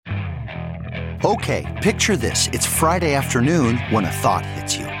Okay, picture this. It's Friday afternoon when a thought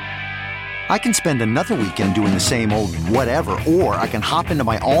hits you. I can spend another weekend doing the same old whatever, or I can hop into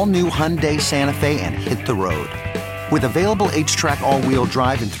my all-new Hyundai Santa Fe and hit the road. With available H-Track all-wheel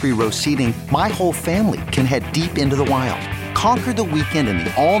drive and 3-row seating, my whole family can head deep into the wild. Conquer the weekend in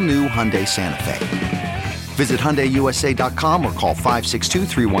the all-new Hyundai Santa Fe. Visit HyundaiUSA.com or call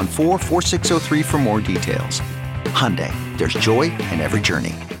 562-314-4603 for more details. Hyundai, there's joy in every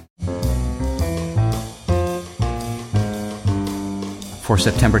journey. For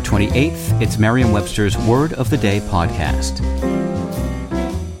September 28th, it's Merriam-Webster's Word of the Day podcast.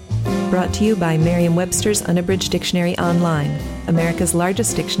 Brought to you by Merriam-Webster's Unabridged Dictionary Online, America's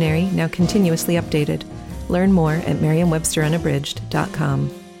largest dictionary, now continuously updated. Learn more at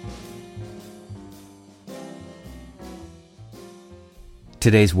merriam-websterunabridged.com.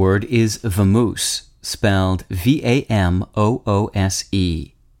 Today's word is vamoose, spelled V-A-M-O-O-S-E.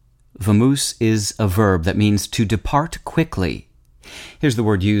 Vamoose is a verb that means to depart quickly. Here's the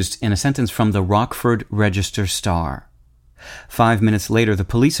word used in a sentence from the Rockford Register-Star. 5 minutes later, the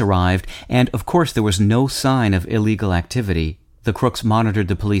police arrived, and of course there was no sign of illegal activity. The crooks monitored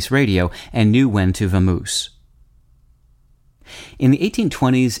the police radio and knew when to vamoose. In the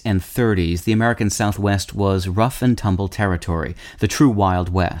 1820s and 30s, the American Southwest was rough-and-tumble territory, the true Wild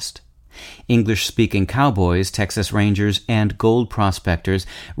West. English-speaking cowboys, Texas Rangers, and gold prospectors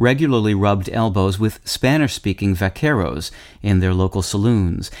regularly rubbed elbows with Spanish-speaking vaqueros in their local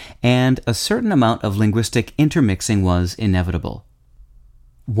saloons, and a certain amount of linguistic intermixing was inevitable.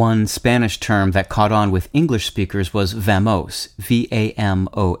 One Spanish term that caught on with English speakers was vamoose,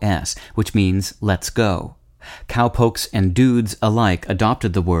 V-A-M-O-S, which means let's go. Cowpokes and dudes alike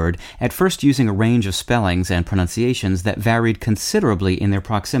adopted the word, at first using a range of spellings and pronunciations that varied considerably in their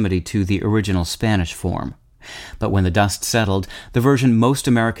proximity to the original Spanish form. But when the dust settled, the version most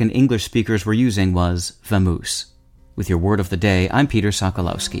American English speakers were using was vamoose. With your word of the day, I'm Peter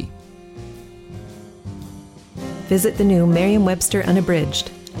Sokolowski. Visit the new Merriam-Webster Unabridged,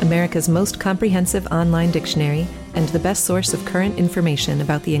 America's most comprehensive online dictionary and the best source of current information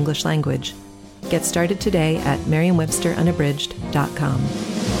about the English language. Get started today at merriam-websterunabridged.com.